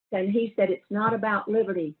and he said it's not about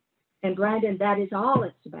liberty. And Brandon, that is all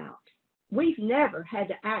it's about. We've never had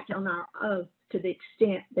to act on our oath to the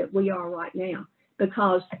extent that we are right now,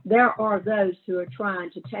 because there are those who are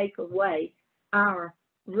trying to take away our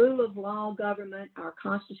rule of law government, our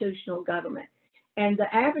constitutional government. And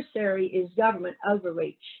the adversary is government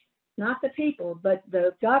overreach, not the people, but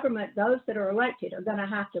the government. Those that are elected are going to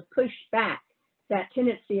have to push back that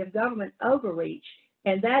tendency of government overreach.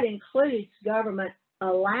 And that includes government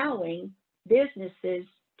allowing businesses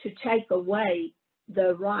to take away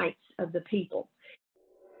the rights of the people.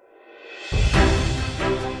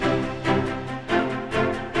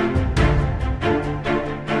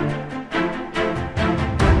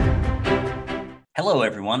 Hello,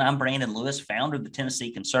 everyone. I'm Brandon Lewis, founder of the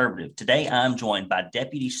Tennessee Conservative. Today, I'm joined by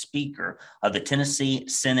Deputy Speaker of the Tennessee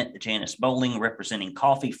Senate, Janice Bowling, representing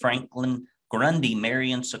Coffee, Franklin, Grundy,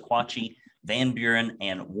 Marion, Sequatchie, Van Buren,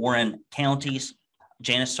 and Warren counties.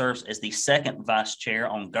 Janice serves as the second vice chair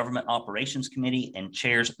on Government Operations Committee and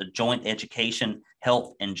chairs the Joint Education,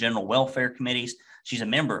 Health, and General Welfare Committees. She's a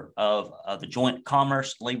member of the Joint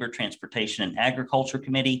Commerce, Labor, Transportation, and Agriculture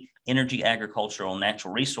Committee, Energy, Agricultural,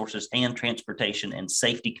 Natural Resources, and Transportation and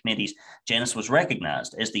Safety Committees. Janice was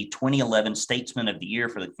recognized as the 2011 Statesman of the Year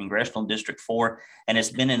for the Congressional District 4 and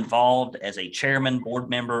has been involved as a chairman,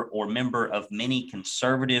 board member, or member of many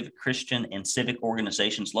conservative, Christian, and civic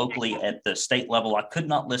organizations locally at the state level. I could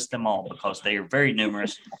not list them all because they are very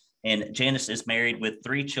numerous. And Janice is married with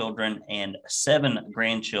 3 children and 7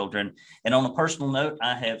 grandchildren. And on a personal note,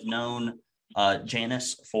 I have known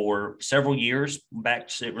Janice for several years.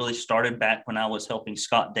 It really started back when I was helping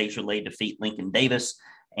Scott Desjardins defeat Lincoln Davis.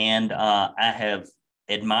 And I have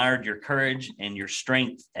admired your courage and your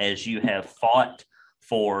strength as you have fought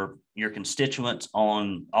for your constituents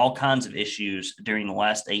on all kinds of issues during the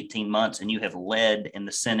last 18 months. And you have led in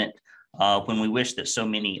the Senate when we wish that so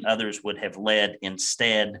many others would have led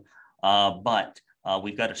instead. But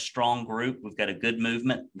we've got a strong group. We've got a good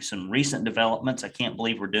movement, some recent developments. I can't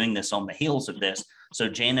believe we're doing this on the heels of this. So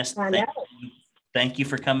Janice, thank you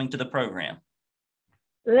for coming to the program.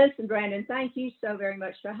 Listen, Brandon, thank you so very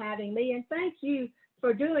much for having me. And thank you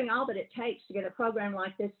for doing all that it takes to get a program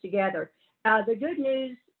like this together. The good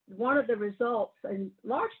news, one of the results, in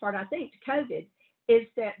large part, I think, to COVID, is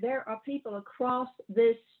that there are people across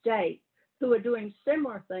this state who are doing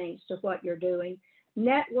similar things to what you're doing,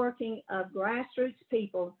 networking of grassroots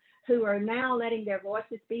people who are now letting their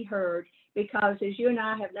voices be heard, because as you and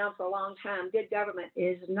I have known for a long time, good government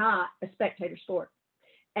is not a spectator sport.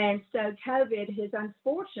 And so COVID has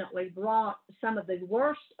unfortunately brought some of the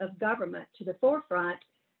worst of government to the forefront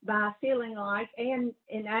by feeling like, and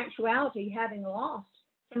in actuality, having lost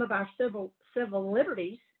some of our civil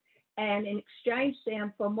liberties and in exchange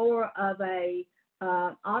them for more of a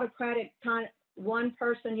autocratic kind of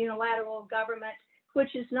one-person unilateral government,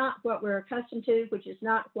 which is not what we're accustomed to, which is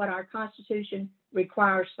not what our Constitution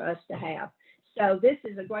requires for us to have. So this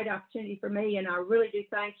is a great opportunity for me, and I really do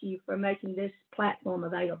thank you for making this platform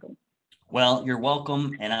available. Well, you're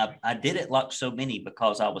welcome. And I did it like so many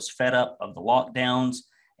because I was fed up of the lockdowns,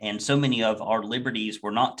 and so many of our liberties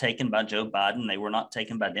were not taken by Joe Biden. They were not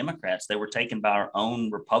taken by Democrats. They were taken by our own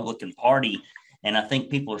Republican Party. And I think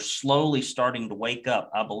people are slowly starting to wake up.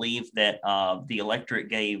 I believe that the electorate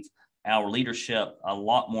gave our leadership a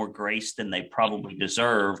lot more grace than they probably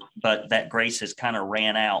deserved, but that grace has kind of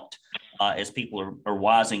ran out as people are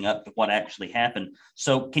wising up to what actually happened.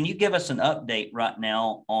 So can you give us an update right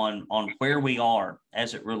now on where we are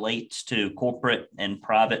as it relates to corporate and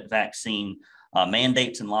private vaccine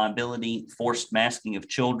mandates and liability, forced masking of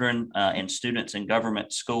children and students in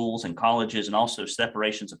government schools and colleges, and also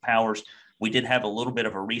separations of powers? We did have a little bit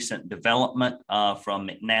of a recent development from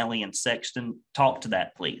McNally and Sexton. Talk to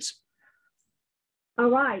that, please. All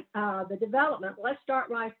right, the development, let's start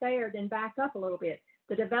right there, then back up a little bit.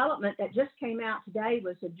 The development that just came out today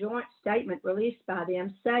was a joint statement released by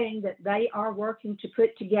them saying that they are working to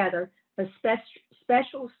put together a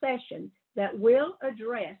special session that will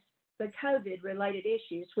address the COVID-related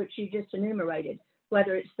issues, which you just enumerated,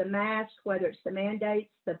 whether it's the mask, whether it's the mandates,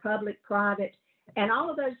 the public, private, and all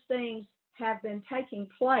of those things have been taking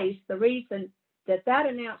place. The reason that that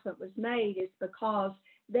announcement was made is because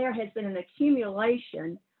there has been an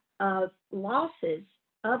accumulation of losses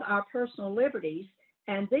of our personal liberties.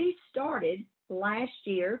 And these started last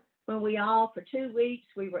year when we all, for 2 weeks,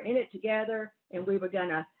 we were in it together and we were going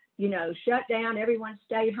to, shut down, everyone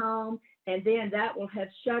stayed home. And then that will have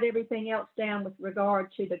shut everything else down with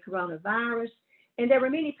regard to the coronavirus. And there were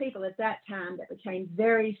many people at that time that became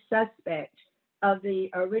very suspect of the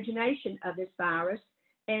origination of this virus.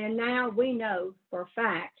 And now we know for a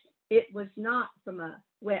fact it was not from a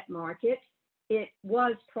wet market. It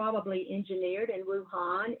was probably engineered in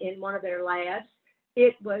Wuhan in one of their labs.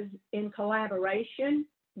 It was in collaboration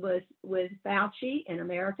with Fauci in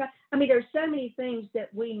America. I mean, there's so many things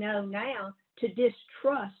that we know now to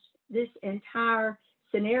distrust this entire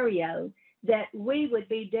scenario that we would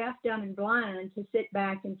be deaf, dumb, and blind to sit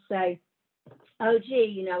back and say, oh,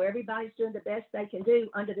 gee, everybody's doing the best they can do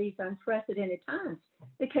under these unprecedented times.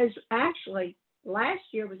 Because actually, last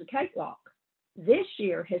year was a cakewalk. This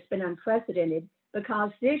year has been unprecedented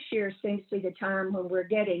because this year seems to be the time when we're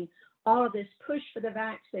getting all of this push for the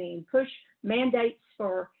vaccine, push mandates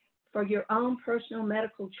for your own personal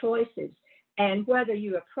medical choices. And whether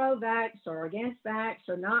you are pro-vax or against vax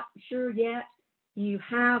or not sure yet, you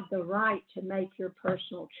have the right to make your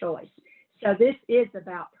personal choice. So this is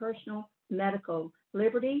about personal medical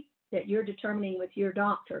liberty that you're determining with your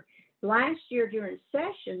doctor. Last year during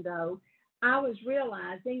session, though, I was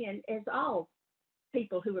realizing, and as all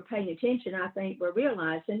people who were paying attention, I think, were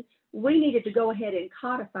realizing, we needed to go ahead and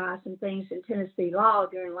codify some things in Tennessee law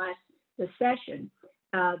during the session,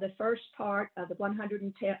 the first part of the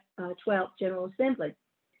 112th General Assembly.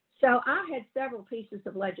 So I had several pieces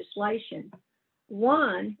of legislation.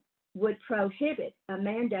 One would prohibit a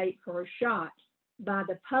mandate for a shot by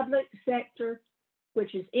the public sector,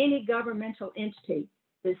 which is any governmental entity,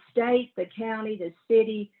 the state, the county, the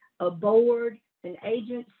city, a board, an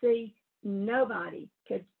agency. Nobody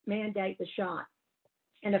could mandate the shot.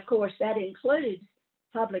 And of course, that includes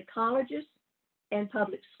public colleges and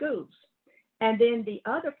public schools. And then the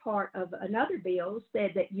other part of another bill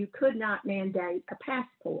said that you could not mandate a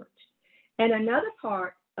passport. And another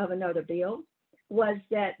part of another bill was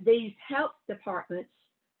that these health departments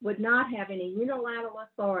would not have any unilateral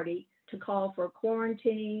authority to call for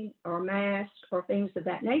quarantine or masks or things of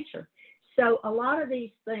that nature. So a lot of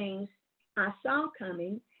these things I saw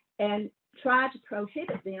coming and tried to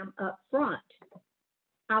prohibit them up front.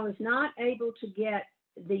 I was not able to get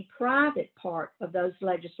the private part of those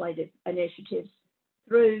legislative initiatives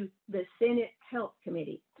through the Senate Health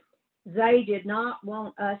Committee. They did not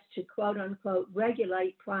want us to, quote unquote,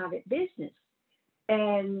 regulate private business.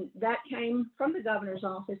 And that came from the governor's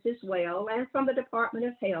office as well, and from the Department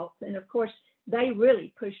of Health. And of course, they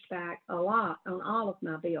really pushed back a lot on all of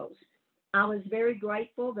my bills. I was very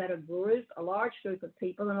grateful that a large group of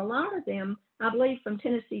people, and a lot of them, I believe from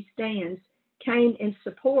Tennessee Stands, came in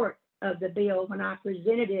support of the bill when I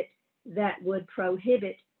presented it that would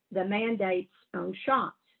prohibit the mandates on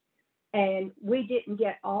shots. And we didn't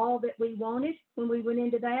get all that we wanted when we went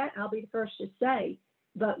into that, I'll be the first to say,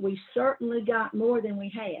 but we certainly got more than we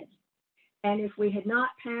had. And if we had not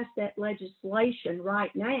passed that legislation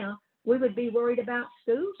right now, we would be worried about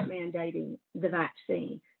schools mandating the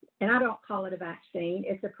vaccine. And I don't call it a vaccine,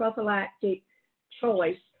 it's a prophylactic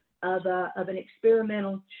choice of an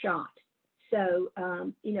experimental shot. So,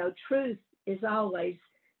 truth is always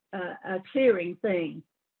a clearing thing.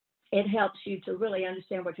 It helps you to really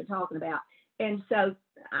understand what you're talking about. And so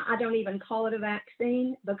I don't even call it a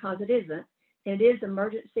vaccine because it isn't. It is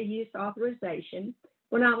emergency use authorization.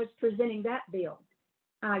 When I was presenting that bill,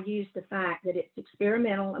 I used the fact that it's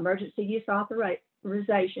experimental emergency use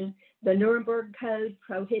authorization. The Nuremberg Code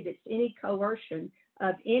prohibits any coercion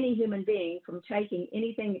of any human being from taking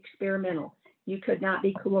anything experimental. You could not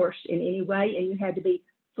be coerced in any way, and you had to be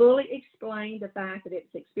fully explain the fact that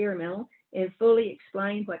it's experimental and fully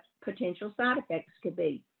explain what potential side effects could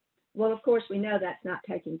be. Well, of course, we know that's not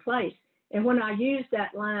taking place. And when I used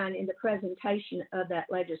that line in the presentation of that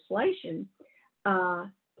legislation,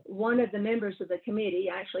 one of the members of the committee,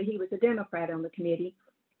 actually he was a Democrat on the committee,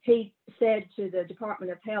 he said to the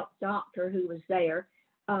Department of Health doctor who was there,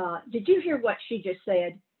 did you hear what she just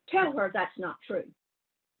said? Tell her that's not true.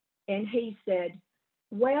 And he said,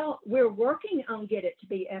 well, we're working on get it to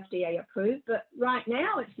be FDA approved, but right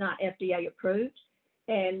now it's not FDA approved.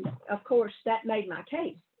 And of course, that made my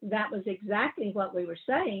case. That was exactly what we were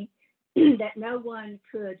saying, that no one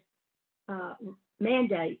could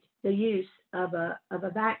mandate the use of a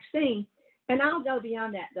vaccine. And I'll go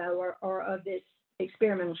beyond that, though, or of this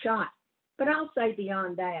experimental shot. But I'll say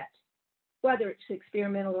beyond that, whether it's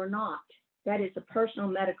experimental or not, that is a personal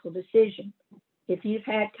medical decision. If you've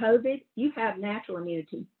had COVID, you have natural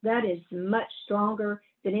immunity. That is much stronger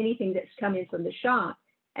than anything that's coming from the shot,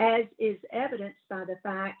 as is evidenced by the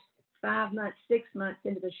fact 5 months, 6 months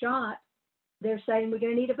into the shot, they're saying we're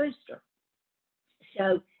going to need a booster.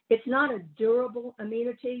 So it's not a durable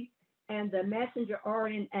immunity, and the messenger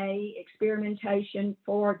RNA experimentation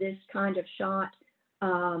for this kind of shot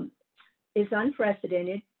is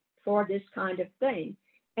unprecedented for this kind of thing.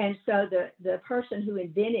 And so the person who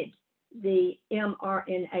invented the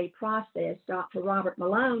mRNA process, Dr. Robert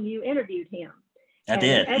Malone, you interviewed him. I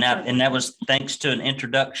did. And that was thanks to an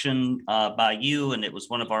introduction by you. And it was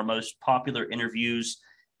one of our most popular interviews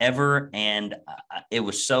ever. And it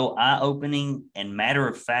was so eye-opening and matter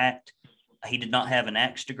of fact. He did not have an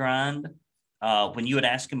axe to grind. When you would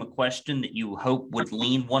ask him a question that you hope would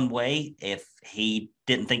lean one way, if he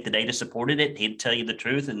didn't think the data supported it, he'd tell you the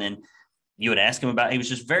truth. And then you would ask him about, he was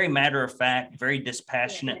just very matter of fact, very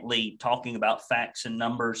dispassionately talking about facts and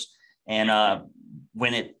numbers. And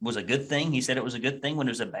when it was a good thing, he said it was a good thing. When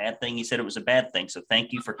it was a bad thing, he said it was a bad thing. So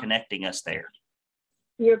thank you for connecting us there.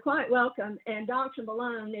 You're quite welcome. And Dr.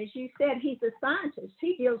 Malone, as you said, he's a scientist.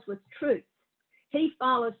 He deals with truth. He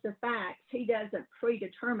follows the facts. He doesn't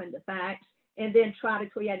predetermine the facts and then try to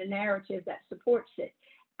create a narrative that supports it.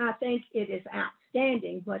 I think it is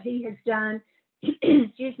outstanding what he has done,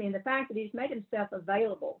 excuse me, and the fact that he's made himself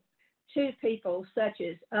available to people such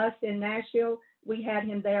as us in Nashville. We had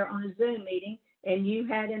him there on a Zoom meeting, and you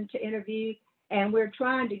had him to interview, and we're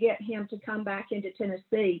trying to get him to come back into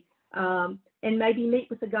Tennessee and maybe meet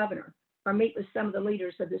with the governor or meet with some of the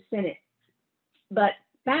leaders of the Senate. But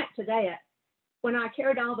back to that, when I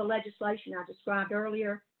carried all the legislation I described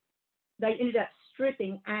earlier, they ended up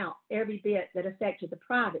stripping out every bit that affected the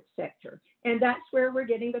private sector. And that's where we're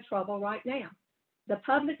getting the trouble right now. The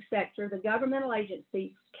public sector, the governmental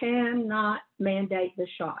agencies cannot mandate the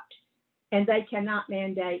shot. And they cannot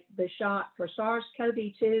mandate the shot for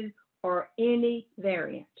SARS-CoV-2 or any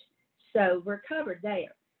variant. So we're covered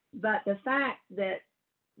there. But the fact that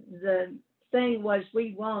the thing was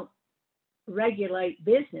we won't regulate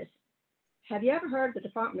business. Have you ever heard of the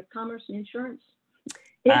Department of Commerce and Insurance?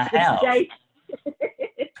 I have.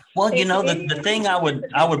 Well, you know, the thing I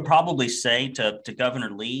would probably say to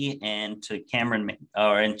Governor Lee and to Cameron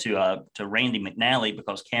and to Randy McNally,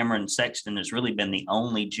 because Cameron Sexton has really been the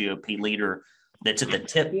only GOP leader that's at the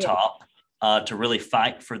tip top to really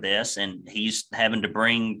fight for this. And he's having to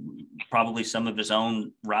bring probably some of his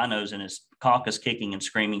own rhinos in his caucus kicking and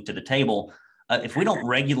screaming to the table. If we don't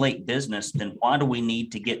regulate business, then why do we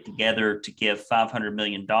need to get together to give $500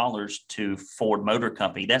 million to Ford Motor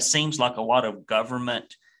Company? That seems like a lot of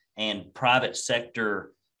government and private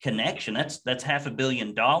sector connection. That's $500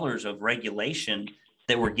 million of regulation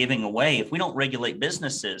that we're giving away. If we don't regulate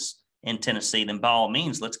businesses in Tennessee, then by all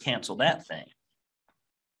means, let's cancel that thing.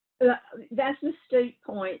 That's an astute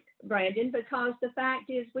point, Brandon, because the fact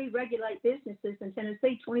is we regulate businesses in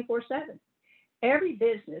Tennessee 24/7. Every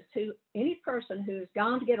business, any person who has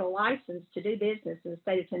gone to get a license to do business in the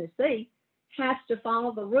state of Tennessee has to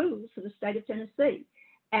follow the rules of the state of Tennessee.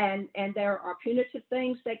 And there are punitive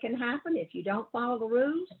things that can happen if you don't follow the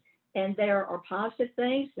rules, and there are positive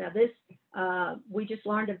things. Now we just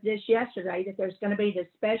learned of this yesterday, that there's going to be this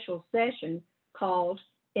special session called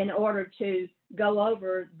in order to go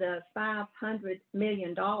over the $500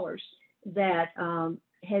 million that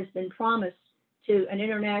has been promised to an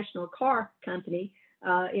international car company.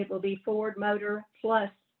 It will be Ford Motor plus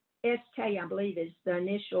SK, I believe is the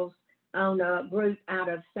initials on a group out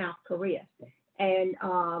of South Korea. And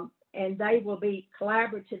they will be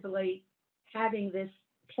collaboratively having this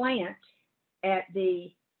plant at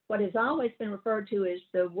what has always been referred to as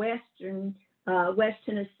the West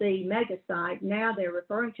Tennessee mega site. Now they're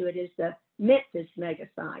referring to it as the Memphis mega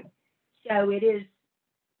site. So it is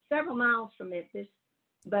several miles from Memphis,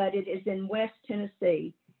 but it is in West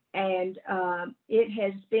Tennessee. And it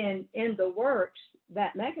has been in the works,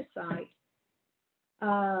 that mega site,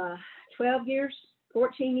 12 years,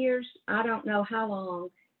 14 years, I don't know how long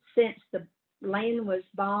since the land was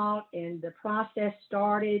bought and the process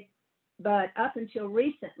started. But up until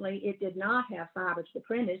recently, it did not have fiber to the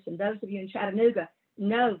premise. And those of you in Chattanooga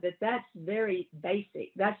know that that's very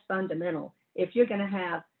basic. That's fundamental. If you're going to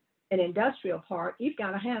have an industrial park, you've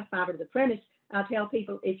got to have fiber to the premise. I tell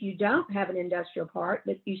people, if you don't have an industrial park,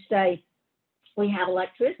 but you say, we have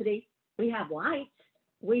electricity, we have lights,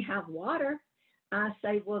 we have water, I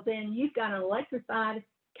say, well, then you've got an electrified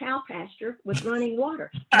cow pasture with running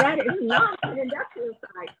water. That is not an industrial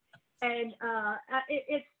site. And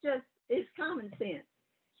it's common sense.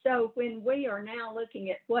 So when we are now looking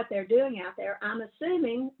at what they're doing out there, I'm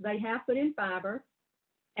assuming they have put in fiber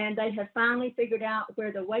and they have finally figured out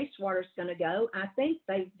where the wastewater is going to go. I think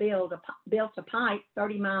they've built a pipe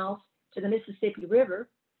 30 miles to the Mississippi River.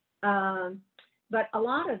 But a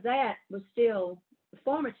lot of that was still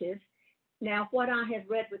formative. Now, what I have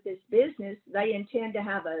read with this business, they intend to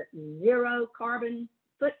have a zero carbon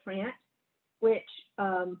footprint, which,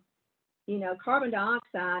 carbon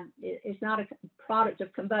dioxide is not a product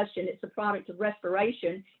of combustion, it's a product of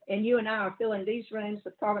respiration. And you and I are filling these rooms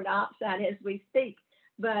with carbon dioxide as we speak.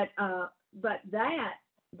 but that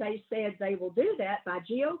they said they will do that by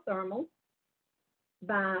geothermal,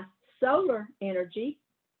 by solar energy,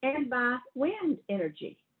 and by wind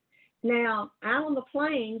energy. Now, out on the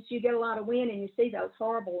plains, you get a lot of wind and you see those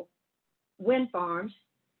horrible wind farms.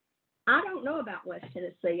 I don't know about West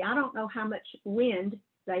Tennessee. I don't know how much wind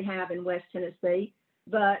they have in West Tennessee,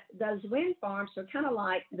 but those wind farms are kind of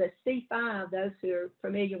like the C-5, those who are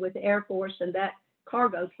familiar with the Air Force and that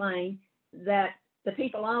cargo plane, that the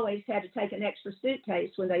people always had to take an extra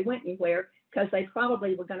suitcase when they went anywhere because they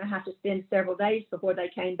probably were going to have to spend several days before they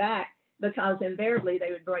came back because invariably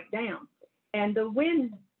they would break down. And the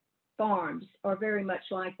wind farms are very much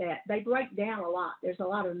like that. They break down a lot. There's a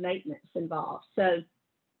lot of maintenance involved. So,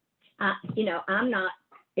 I'm not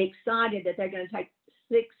excited that they're going to take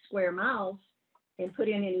 6 square miles and put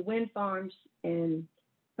in any wind farms and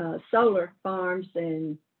solar farms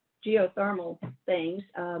and geothermal things.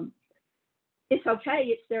 It's okay.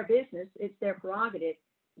 It's their business. It's their prerogative.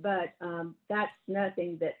 But that's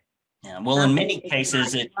nothing that. Yeah, well, in many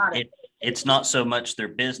cases, it's not so much their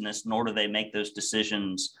business, nor do they make those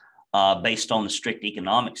decisions based on the strict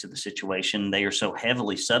economics of the situation. They are so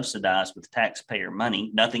heavily subsidized with taxpayer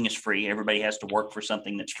money. Nothing is free. Everybody has to work for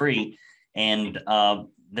something that's free. And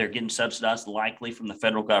they're getting subsidized likely from the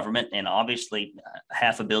federal government and obviously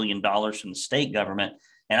 $500 million from the state government.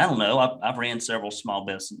 And I don't know, I've ran several small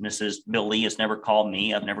businesses. Bill Lee has never called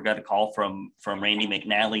me. I've never got a call from Randy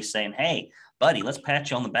McNally saying, hey, buddy, let's pat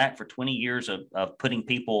you on the back for 20 years of putting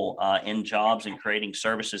people in jobs and creating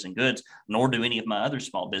services and goods, nor do any of my other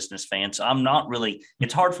small business fans. I'm not really,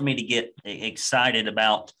 it's hard for me to get excited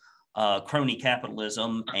about crony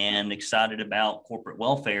capitalism and excited about corporate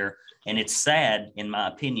welfare. And it's sad, in my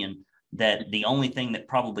opinion, that the only thing that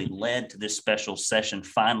probably led to this special session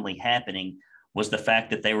finally happening was the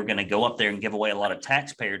fact that they were going to go up there and give away a lot of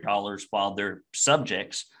taxpayer dollars while their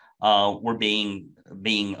subjects were being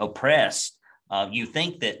oppressed. You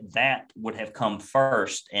think that would have come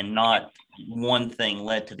first and not one thing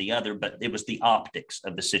led to the other, but it was the optics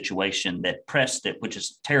of the situation that pressed it, which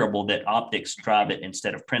is terrible that optics drive it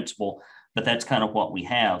instead of principle, but that's kind of what we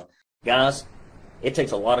have. Guys, it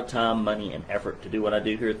takes a lot of time, money, and effort to do what I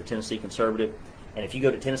do here at the Tennessee Conservative. And if you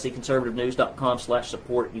go to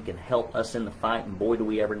TennesseeConservativeNews.com/support, you can help us in the fight, and boy, do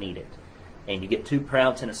we ever need it. And you get 2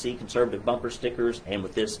 proud Tennessee Conservative bumper stickers. And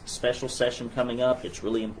with this special session coming up, it's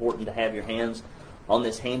really important to have your hands on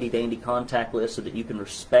this handy-dandy contact list so that you can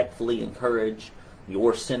respectfully encourage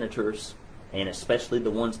your senators, and especially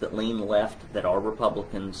the ones that lean left, that are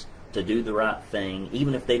Republicans, to do the right thing,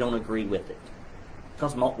 even if they don't agree with it.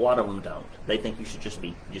 Because a lot of them don't. They think you should just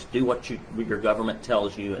do what your government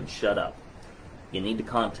tells you and shut up. You need to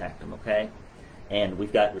contact them, okay? And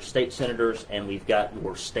we've got your state senators and we've got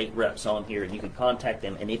your state reps on here, and you can contact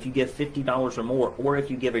them. And if you give $50 or more, or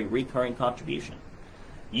if you give a recurring contribution,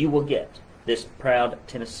 you will get this Proud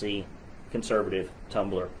Tennessee Conservative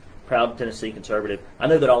tumbler. Proud Tennessee Conservative. I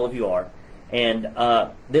know that all of you are. And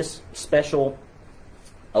this special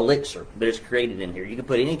elixir that is created in here, you can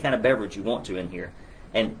put any kind of beverage you want to in here,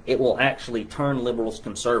 and it will actually turn liberals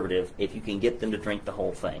conservative if you can get them to drink the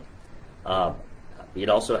whole thing. It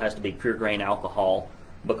also has to be pure grain alcohol,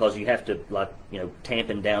 because you have to,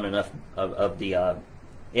 tampen down enough of the,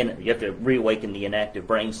 you have to reawaken the inactive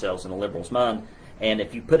brain cells in a liberal's mind. And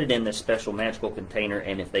if you put it in this special magical container,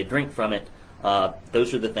 and if they drink from it,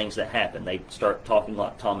 those are the things that happen. They start talking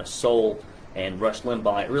like Thomas Sowell and Rush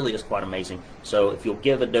Limbaugh. It really is quite amazing. So if you'll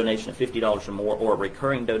give a donation of $50 or more, or a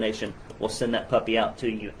recurring donation, we'll send that puppy out to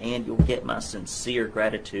you, and you'll get my sincere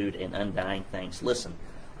gratitude and undying thanks. Listen,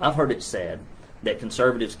 I've heard it said that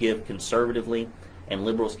conservatives give conservatively and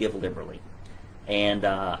liberals give liberally. And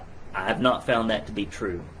I have not found that to be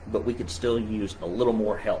true, but we could still use a little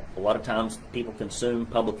more help. A lot of times people consume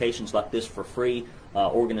publications like this for free,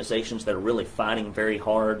 organizations that are really fighting very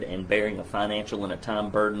hard and bearing a financial and a time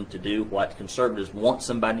burden to do what conservatives want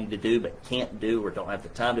somebody to do but can't do or don't have the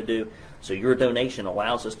time to do. So your donation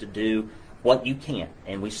allows us to do what you can,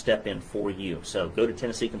 and we step in for you. So go to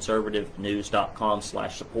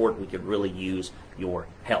TennesseeConservativeNews.com/support. We could really use your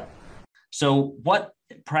help. So what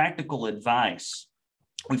practical advice?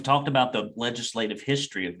 We've talked about the legislative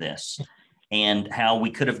history of this and how we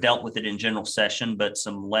could have dealt with it in general session, but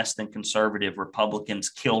some less than conservative Republicans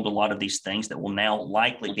killed a lot of these things that will now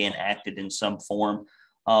likely be enacted in some form.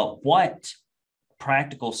 What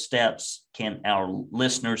practical steps can our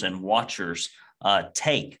listeners and watchers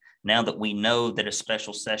take now that we know that a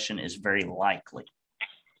special session is very likely?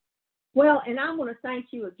 Well, and I want to thank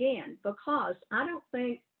you again, because I don't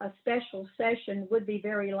think a special session would be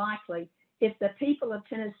very likely if the people of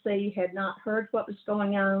Tennessee had not heard what was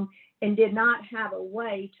going on and did not have a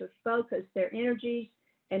way to focus their energies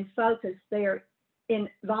and focus their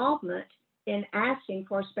involvement in asking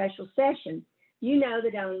for a special session. You know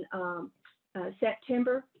that on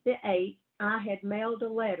September the 8th, I had mailed a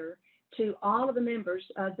letter to all of the members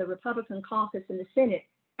of the Republican caucus in the Senate,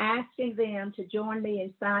 asking them to join me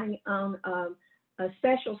in signing on a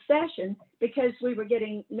special session because we were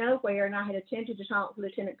getting nowhere, and I had attempted to talk to the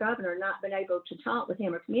Lieutenant Governor and not been able to talk with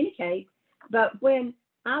him or communicate. But when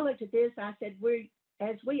I looked at this, I said,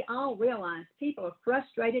 as we all realize, people are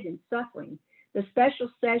frustrated and suffering. The special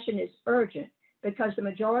session is urgent because the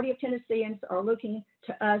majority of Tennesseans are looking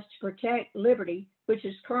to us to protect liberty, which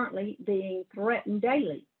is currently being threatened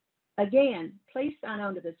daily. Again, please sign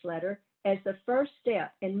on to this letter as the first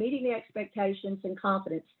step in meeting the expectations and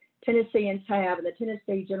confidence Tennesseans have in the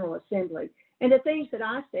Tennessee General Assembly. And the things that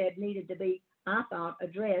I said needed to be, I thought,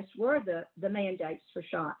 addressed were the mandates for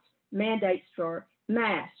shots, mandates for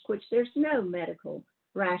masks, which there's no medical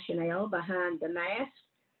rationale behind the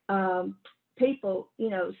mask. People,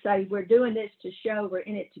 say we're doing this to show we're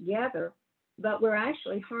in it together, but we're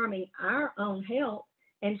actually harming our own health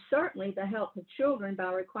and certainly the health of children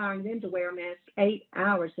by requiring them to wear a mask 8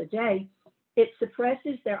 hours a day. It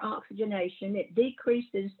suppresses their oxygenation. It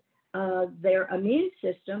decreases their immune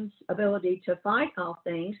system's ability to fight off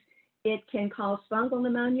things. It can cause fungal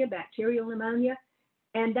pneumonia, bacterial pneumonia,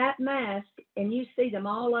 and that mask, and you see them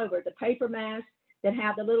all over, the paper masks that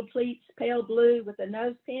have the little pleats, pale blue with a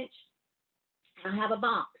nose pinch. I have a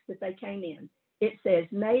box that they came in. It says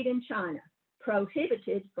made in China,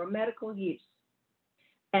 prohibited for medical use.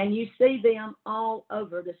 And you see them all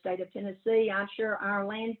over the state of Tennessee. I'm sure our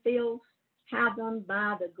landfills have them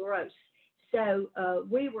by the gross. So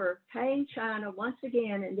we were paying China once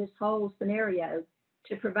again in this whole scenario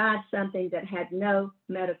to provide something that had no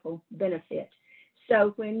medical benefit.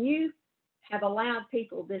 So when you have allowed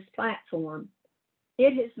people this platform,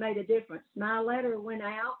 it has made a difference. My letter went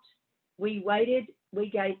out. We waited. We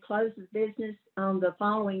gave close of business on the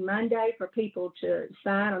following Monday for people to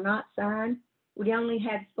sign or not sign. We only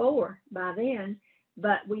had 4 by then,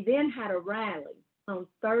 but we then had a rally on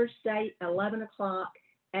Thursday, 11 o'clock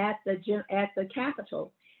at the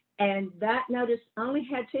Capitol. And that notice only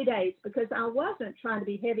had 2 days because I wasn't trying to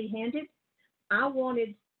be heavy-handed. I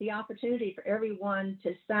wanted the opportunity for everyone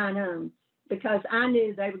to sign on because I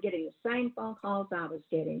knew they were getting the same phone calls I was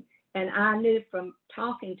getting. And I knew from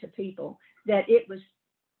talking to people that it was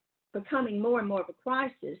becoming more and more of a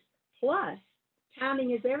crisis. Plus,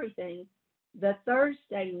 timing is everything. The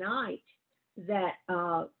Thursday night that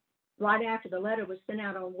right after the letter was sent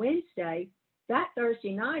out on Wednesday, that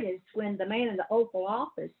Thursday night is when the man in the Oval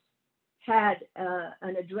Office had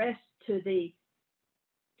an address to the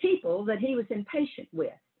people that he was impatient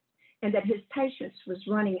with and that his patience was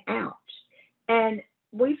running out. And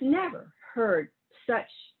we've never heard such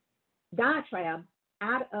diatribe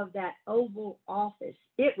out of that Oval Office.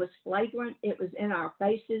 It was flagrant. It was in our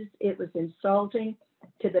faces. It was insulting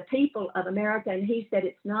to the people of America. And he said,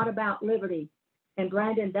 it's not about liberty. And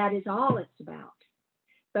Brandon, that is all it's about.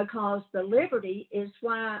 Because the liberty is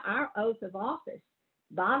why our oath of office,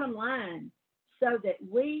 bottom line, so that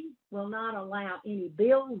we will not allow any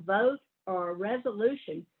bill, vote, or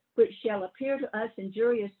resolution which shall appear to us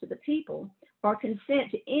injurious to the people, or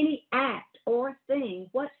consent to any act or thing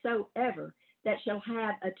whatsoever that shall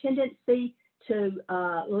have a tendency to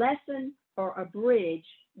lessen or abridge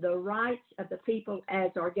the rights of the people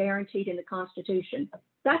as are guaranteed in the Constitution.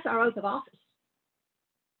 That's our oath of office.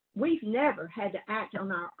 We've never had to act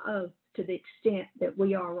on our oath to the extent that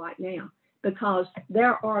we are right now, because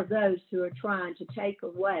there are those who are trying to take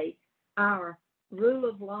away our rule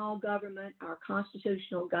of law government, our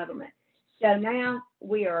constitutional government. So now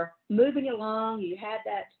we are moving along. You had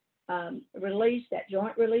that release, that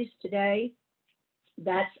joint release today.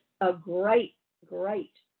 That's a great,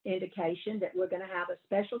 great indication that we're going to have a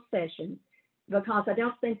special session, because I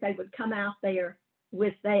don't think they would come out there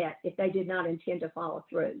with that if they did not intend to follow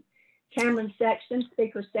through. Cameron Sexton,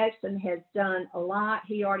 Speaker Sexton, has done a lot.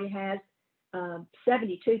 He already has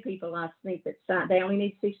 72 people, I think, that signed. They only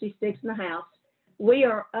need 66 in the House. We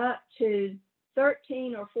are up to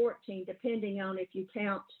 13 or 14, depending on if you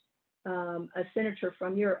count a senator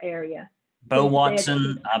from your area. Bo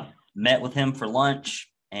Watson, I met with him for lunch,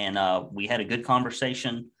 and we had a good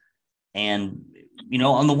conversation. And,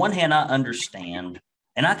 on the one hand, I understand,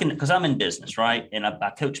 and I can, because I'm in business, right? And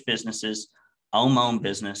I coach businesses, I own my own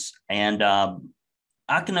business, and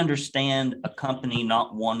I can understand a company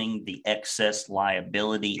not wanting the excess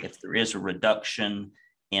liability if there is a reduction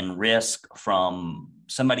in risk from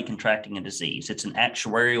somebody contracting a disease. It's an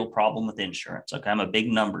actuarial problem with insurance. Okay, I'm a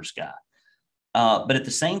big numbers guy. But at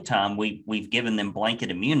the same time, we've given them blanket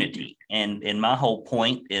immunity. And my whole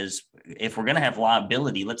point is, if we're going to have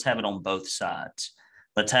liability, let's have it on both sides.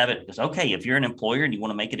 Let's have it, okay, if you're an employer and you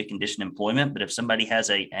want to make it a condition of employment, but if somebody has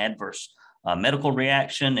a adverse medical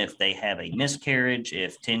reaction, if they have a miscarriage,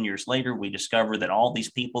 if 10 years later we discover that all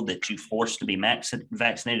these people that you forced to be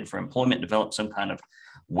vaccinated for employment develop some kind of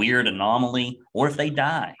weird anomaly, or if they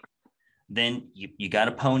die, then you got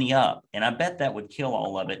to pony up. And I bet that would kill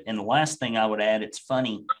all of it. And the last thing I would add, it's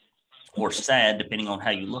funny or sad, depending on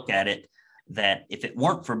how you look at it, that if it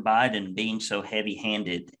weren't for Biden being so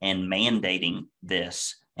heavy-handed and mandating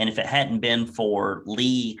this, and if it hadn't been for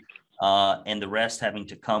Lee and the rest having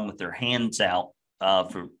to come with their hands out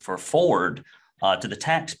for Ford to the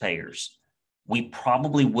taxpayers, we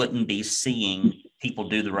probably wouldn't be seeing people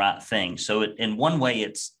do the right thing. So in one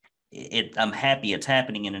way, I'm happy it's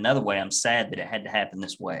happening. In another way, I'm sad that it had to happen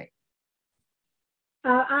this way.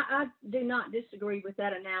 I do not disagree with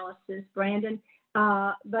that analysis, Brandon.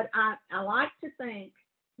 But I like to think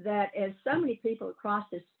that as so many people across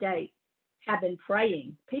the state have been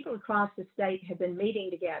praying, people across the state have been meeting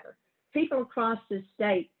together, people across the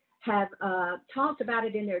state have talked about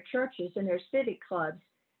it in their churches, in their civic clubs,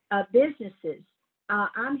 businesses.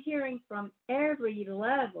 I'm hearing from every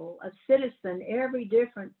level of citizen, every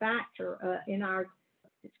different factor in our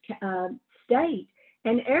state,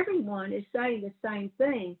 and everyone is saying the same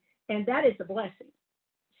thing, and that is a blessing.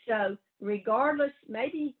 So regardless,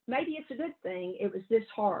 maybe it's a good thing it was this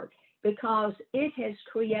hard, because it has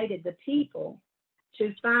created the people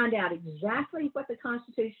to find out exactly what the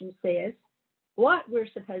Constitution says, what we're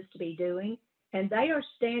supposed to be doing, and they are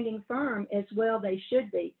standing firm as well they should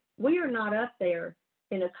be. We are not up there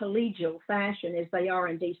in a collegial fashion as they are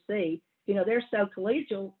in DC. You know, they're so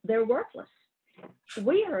collegial, they're worthless.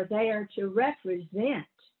 We are there to represent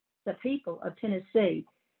the people of Tennessee.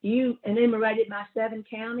 You enumerated my 7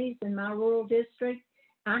 counties in my rural district.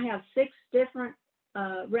 I have 6 different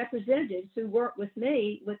representatives who work with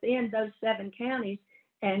me within those 7 counties,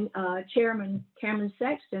 and Chairman Cameron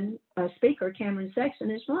Sexton, Speaker Cameron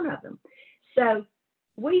Sexton is one of them. So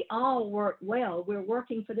we all work well. We're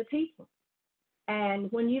working for the people.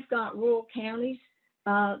 And when you've got rural counties,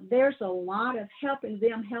 there's a lot of helping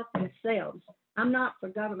them help themselves. I'm not for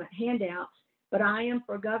government handouts, but I am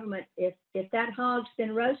for government. If that hog's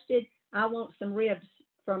been roasted, I want some ribs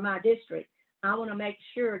for my district. I want to make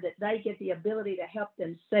sure that they get the ability to help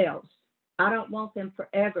themselves. I don't want them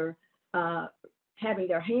forever having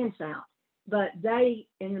their hands out. But they,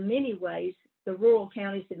 in many ways, the rural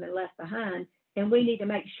counties have been left behind, and we need to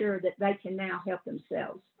make sure that they can now help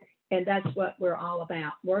themselves. And that's what we're all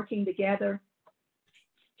about, working together,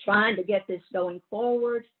 trying to get this going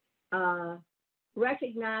forward,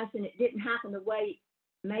 recognizing it didn't happen the way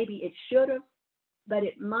maybe it should have, but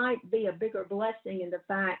it might be a bigger blessing in the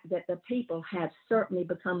fact that the people have certainly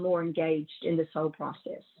become more engaged in this whole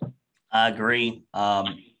process. I agree.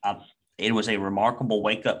 It was a remarkable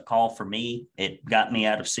wake-up call for me. It got me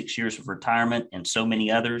out of 6 years of retirement, and so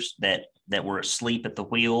many others that were asleep at the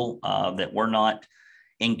wheel, that were not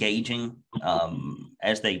engaging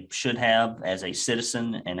as they should have as a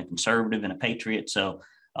citizen and a conservative and a patriot. So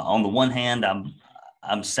on the one hand,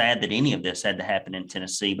 I'm sad that any of this had to happen in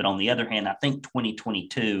Tennessee, but on the other hand, I think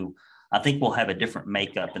 2022, I think we'll have a different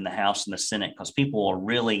makeup in the House and the Senate, because people will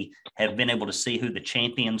really have been able to see who the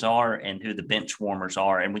champions are and who the bench warmers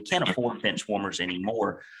are, and we can't afford bench warmers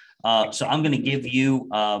anymore. So I'm going to give you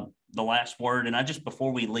the last word, and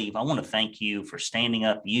before we leave, I want to thank you for standing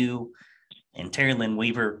up. You and Terry Lynn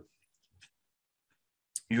Weaver,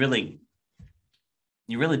 you really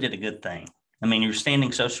did a good thing. I mean, you're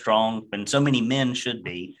standing so strong, and so many men should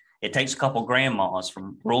be. It takes a couple grandmas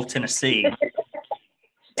from rural Tennessee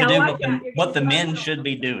to do what the men should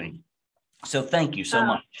be doing. So thank you so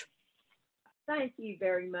much. Thank you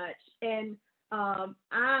very much. And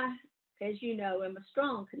I, as you know, am a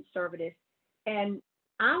strong conservative, and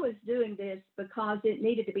I was doing this because it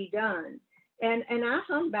needed to be done. And I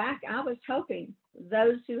hung back. I was hoping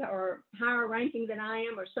those who are higher ranking than I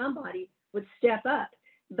am or somebody would step up.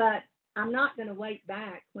 But I'm not going to wait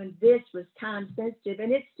back when this was time sensitive,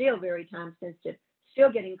 and it's still very time sensitive.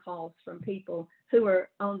 Still getting calls from people who are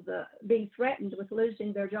being threatened with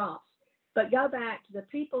losing their jobs. But go back to the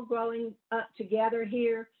people growing up together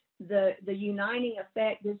here, the uniting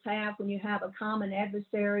effect this has when you have a common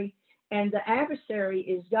adversary, and the adversary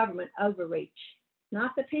is government overreach.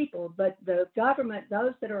 Not the people, but the government,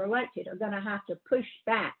 those that are elected are going to have to push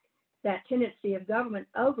back that tendency of government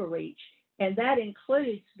overreach. And that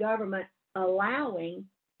includes government allowing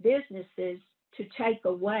businesses to take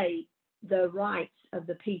away the rights of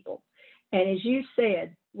the people. And as you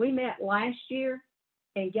said, we met last year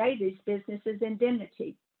and gave these businesses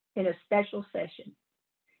indemnity in a special session.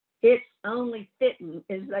 It's only fitting,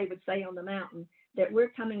 as they would say on the mountain, that we're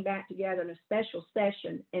coming back together in a special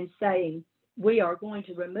session and saying we are going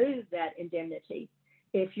to remove that indemnity.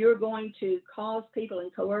 If you're going to cause people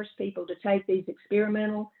and coerce people to take these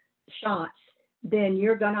experimental shots, then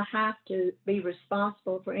you're going to have to be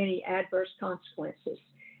responsible for any adverse consequences.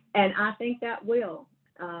 And I think that will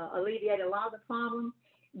alleviate a lot of the problem.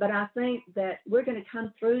 But I think that we're going to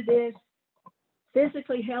come through this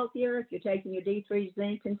physically healthier if you're taking your D3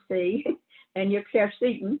 zinc and C and your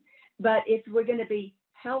quercetin. But if we're going to be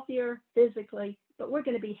healthier physically, but we're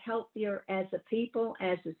going to be healthier as a people,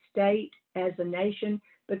 as a state, as a nation,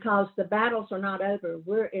 because the battles are not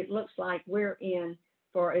over. It looks like we're in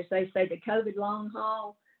for, as they say, the COVID long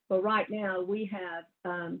haul. But right now we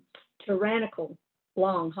have tyrannical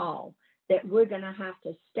long haul that we're going to have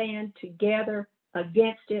to stand together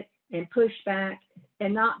against it and push back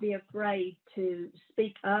and not be afraid to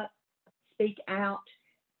speak up, speak out,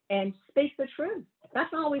 and speak the truth.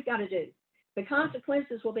 That's all we've got to do. The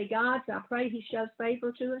consequences will be God's. I pray he shows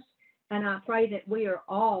favor to us, and I pray that we are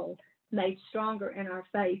all made stronger in our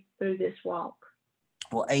faith through this walk.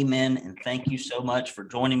 Well, amen. And thank you so much for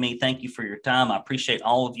joining me. Thank you for your time. I appreciate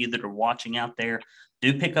all of you that are watching out there.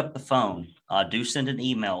 Do pick up the phone. Do send an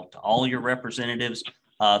email to all your representatives.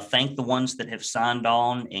 Thank the ones that have signed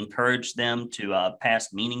on. Encourage them to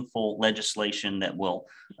pass meaningful legislation that will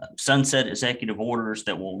sunset executive orders,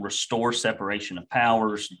 that will restore separation of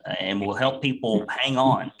powers, and will help people hang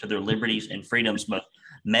on to their liberties and freedoms, both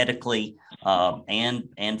medically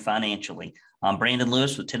and financially. I'm Brandon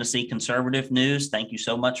Lewis with Tennessee Conservative News. Thank you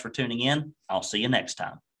so much for tuning in. I'll see you next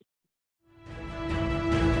time.